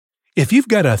If you've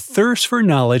got a thirst for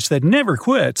knowledge that never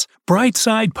quits,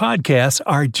 Brightside Podcasts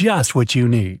are just what you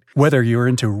need. Whether you're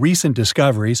into recent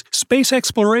discoveries, space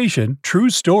exploration, true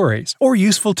stories, or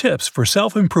useful tips for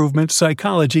self-improvement,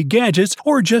 psychology, gadgets,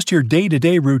 or just your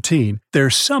day-to-day routine,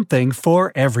 there's something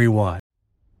for everyone.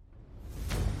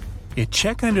 You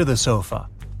check under the sofa.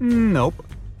 Nope.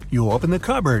 You open the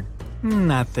cupboard.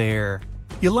 Not there.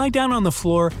 You lie down on the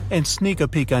floor and sneak a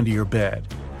peek under your bed.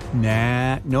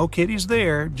 Nah, no kitties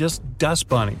there, just dust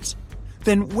bunnies.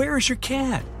 Then where's your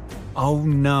cat? Oh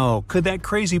no, could that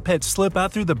crazy pet slip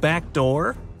out through the back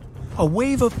door? A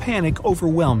wave of panic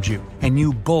overwhelms you, and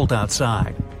you bolt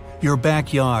outside. Your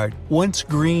backyard, once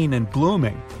green and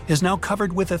blooming, is now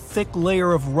covered with a thick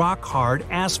layer of rock-hard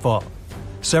asphalt.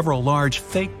 Several large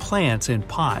fake plants in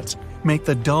pots make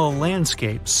the dull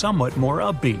landscape somewhat more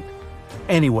upbeat.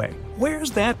 Anyway,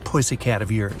 where's that pussycat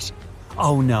of yours?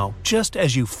 Oh no, just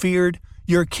as you feared,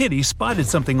 your kitty spotted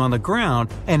something on the ground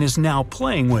and is now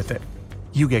playing with it.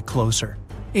 You get closer.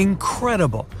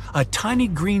 Incredible! A tiny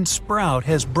green sprout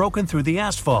has broken through the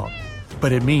asphalt.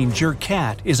 But it means your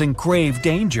cat is in grave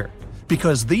danger.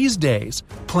 Because these days,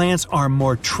 plants are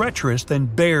more treacherous than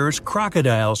bears,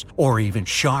 crocodiles, or even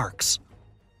sharks.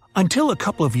 Until a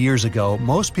couple of years ago,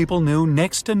 most people knew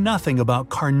next to nothing about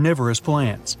carnivorous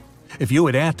plants. If you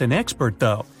had asked an expert,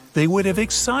 though, they would have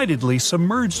excitedly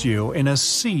submerged you in a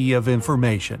sea of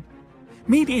information.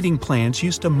 Meat-eating plants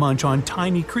used to munch on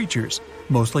tiny creatures,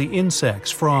 mostly insects,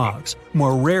 frogs,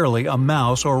 more rarely a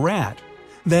mouse or rat.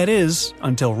 That is,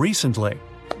 until recently.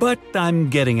 But I'm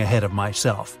getting ahead of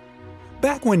myself.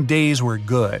 Back when days were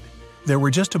good, there were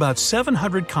just about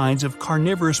 700 kinds of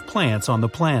carnivorous plants on the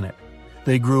planet.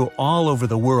 They grew all over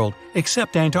the world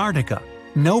except Antarctica.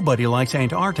 Nobody likes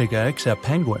Antarctica except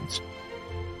penguins.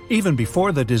 Even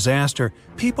before the disaster,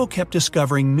 people kept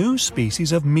discovering new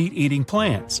species of meat-eating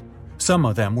plants. Some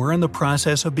of them were in the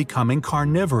process of becoming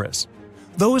carnivorous.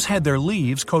 Those had their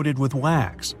leaves coated with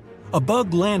wax. A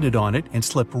bug landed on it and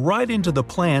slipped right into the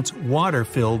plant's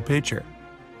water-filled pitcher.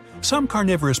 Some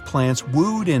carnivorous plants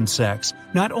wooed insects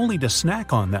not only to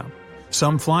snack on them.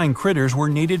 Some flying critters were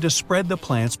needed to spread the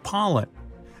plant's pollen.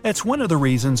 That's one of the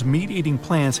reasons meat-eating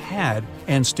plants had,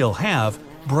 and still have,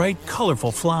 bright,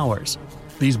 colorful flowers.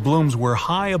 These blooms were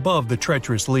high above the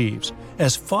treacherous leaves,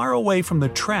 as far away from the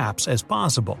traps as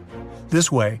possible.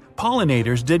 This way,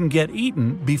 pollinators didn't get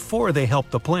eaten before they helped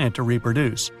the plant to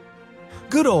reproduce.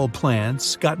 Good old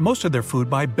plants got most of their food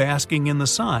by basking in the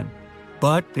sun.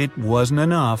 But it wasn't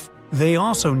enough. They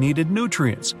also needed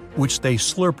nutrients, which they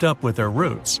slurped up with their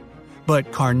roots.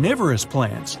 But carnivorous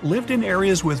plants lived in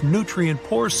areas with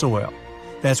nutrient-poor soil.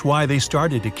 That's why they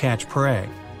started to catch prey.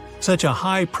 Such a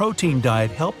high-protein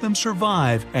diet helped them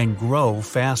survive and grow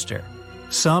faster.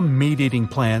 Some meat-eating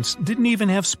plants didn't even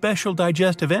have special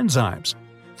digestive enzymes.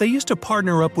 They used to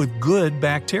partner up with good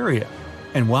bacteria.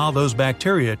 And while those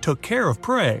bacteria took care of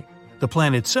prey, the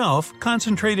plant itself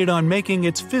concentrated on making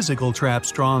its physical trap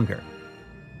stronger.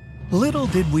 Little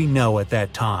did we know at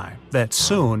that time that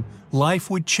soon life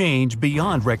would change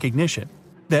beyond recognition,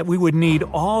 that we would need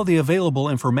all the available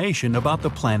information about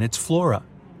the planet's flora.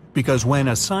 Because when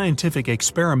a scientific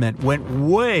experiment went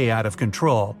way out of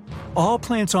control, all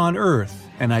plants on Earth,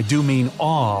 and I do mean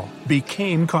all,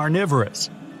 became carnivorous.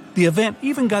 The event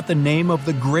even got the name of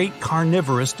the Great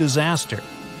Carnivorous Disaster.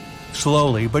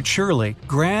 Slowly but surely,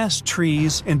 grass,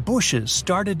 trees, and bushes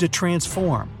started to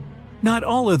transform. Not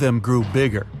all of them grew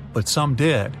bigger, but some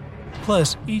did.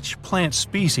 Plus, each plant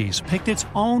species picked its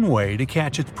own way to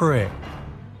catch its prey.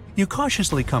 You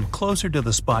cautiously come closer to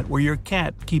the spot where your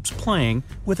cat keeps playing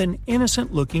with an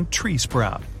innocent-looking tree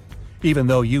sprout. Even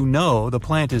though you know the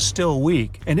plant is still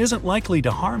weak and isn't likely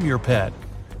to harm your pet,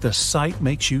 the sight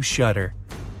makes you shudder.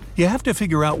 You have to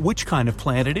figure out which kind of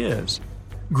plant it is.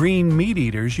 Green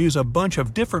meat-eaters use a bunch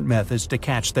of different methods to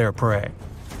catch their prey.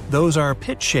 Those are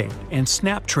pit-shaped and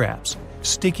snap traps,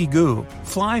 sticky goo,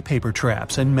 fly paper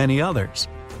traps, and many others.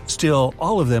 Still,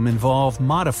 all of them involve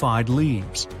modified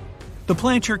leaves. The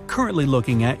plant you're currently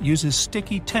looking at uses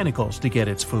sticky tentacles to get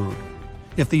its food.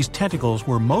 If these tentacles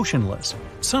were motionless,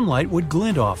 sunlight would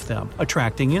glint off them,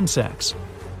 attracting insects.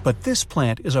 But this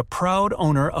plant is a proud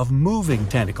owner of moving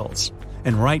tentacles.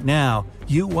 And right now,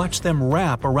 you watch them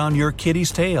wrap around your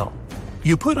kitty's tail.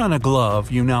 You put on a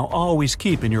glove you now always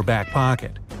keep in your back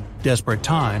pocket. Desperate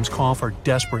times call for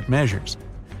desperate measures.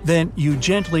 Then you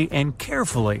gently and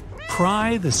carefully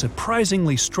pry the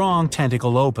surprisingly strong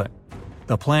tentacle open.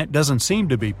 The plant doesn't seem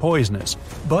to be poisonous,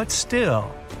 but still.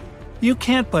 You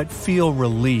can't but feel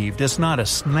relieved it's not a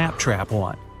snap trap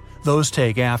one. Those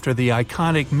take after the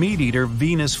iconic meat-eater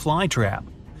Venus flytrap.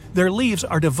 Their leaves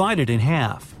are divided in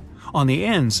half. On the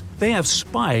ends, they have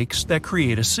spikes that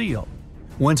create a seal.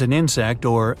 Once an insect,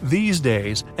 or these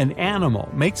days, an animal,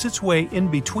 makes its way in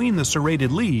between the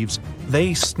serrated leaves,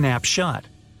 they snap shut.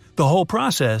 The whole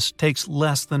process takes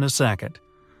less than a second.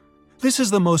 This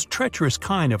is the most treacherous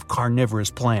kind of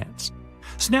carnivorous plants.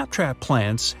 Snaptrap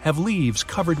plants have leaves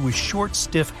covered with short,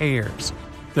 stiff hairs.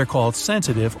 They're called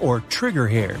sensitive or trigger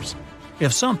hairs.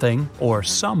 If something or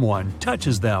someone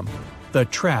touches them, the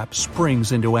trap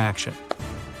springs into action.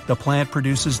 The plant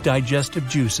produces digestive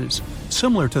juices,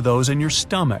 similar to those in your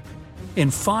stomach.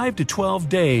 In 5 to 12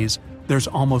 days, there's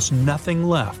almost nothing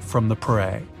left from the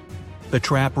prey. The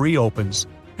trap reopens,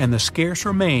 and the scarce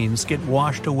remains get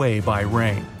washed away by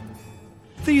rain.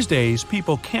 These days,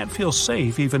 people can't feel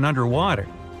safe even underwater.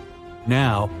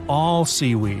 Now, all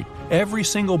seaweed, every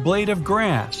single blade of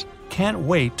grass, can't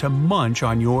wait to munch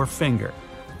on your finger.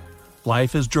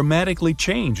 Life has dramatically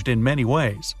changed in many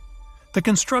ways. The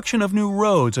construction of new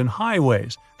roads and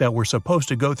highways that were supposed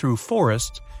to go through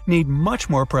forests need much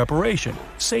more preparation,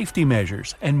 safety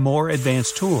measures, and more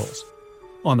advanced tools.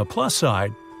 On the plus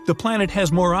side, the planet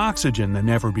has more oxygen than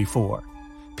ever before.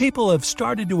 People have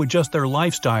started to adjust their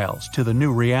lifestyles to the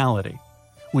new reality.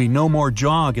 We no more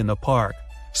jog in the park,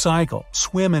 cycle,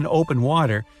 swim in open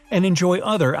water, and enjoy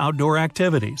other outdoor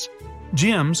activities.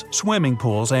 Gyms, swimming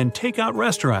pools, and takeout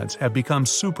restaurants have become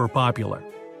super popular.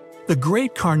 The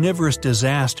great carnivorous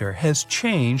disaster has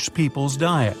changed people's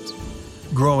diets.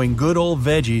 Growing good old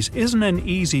veggies isn't an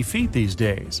easy feat these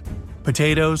days.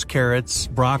 Potatoes, carrots,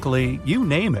 broccoli, you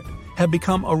name it, have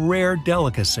become a rare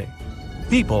delicacy.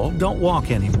 People don't walk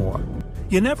anymore.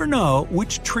 You never know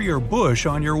which tree or bush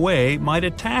on your way might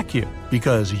attack you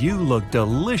because you look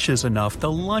delicious enough to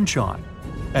lunch on.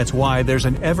 That's why there's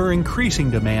an ever-increasing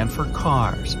demand for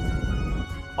cars.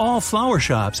 All flower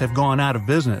shops have gone out of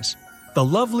business. The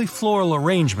lovely floral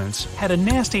arrangements had a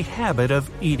nasty habit of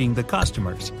eating the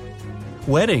customers.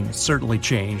 Weddings certainly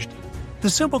changed. The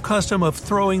simple custom of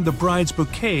throwing the bride's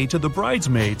bouquet to the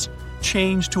bridesmaids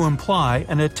changed to imply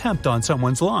an attempt on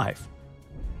someone's life.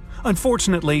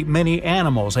 Unfortunately, many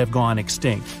animals have gone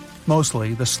extinct,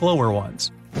 mostly the slower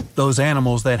ones. Those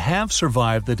animals that have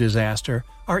survived the disaster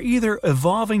are either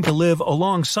evolving to live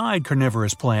alongside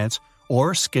carnivorous plants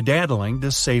or skedaddling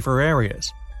to safer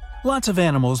areas. Lots of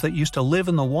animals that used to live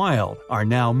in the wild are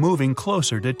now moving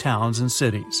closer to towns and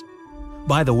cities.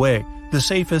 By the way, the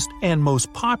safest and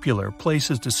most popular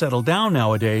places to settle down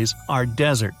nowadays are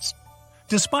deserts.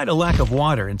 Despite a lack of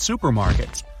water in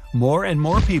supermarkets, more and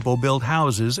more people build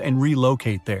houses and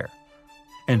relocate there.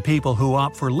 And people who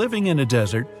opt for living in a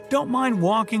desert don't mind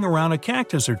walking around a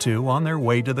cactus or two on their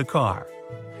way to the car.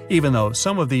 Even though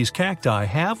some of these cacti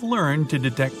have learned to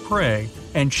detect prey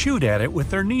and shoot at it with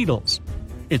their needles.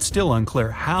 It's still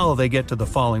unclear how they get to the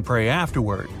falling prey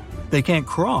afterward. They can't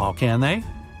crawl, can they?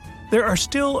 There are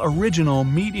still original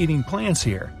meat-eating plants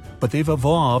here, but they've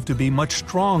evolved to be much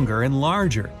stronger and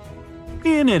larger.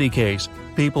 In any case,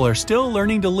 people are still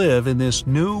learning to live in this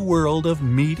new world of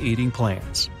meat-eating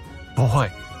plants.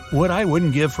 Boy, what I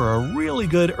wouldn't give for a really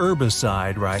good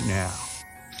herbicide right now.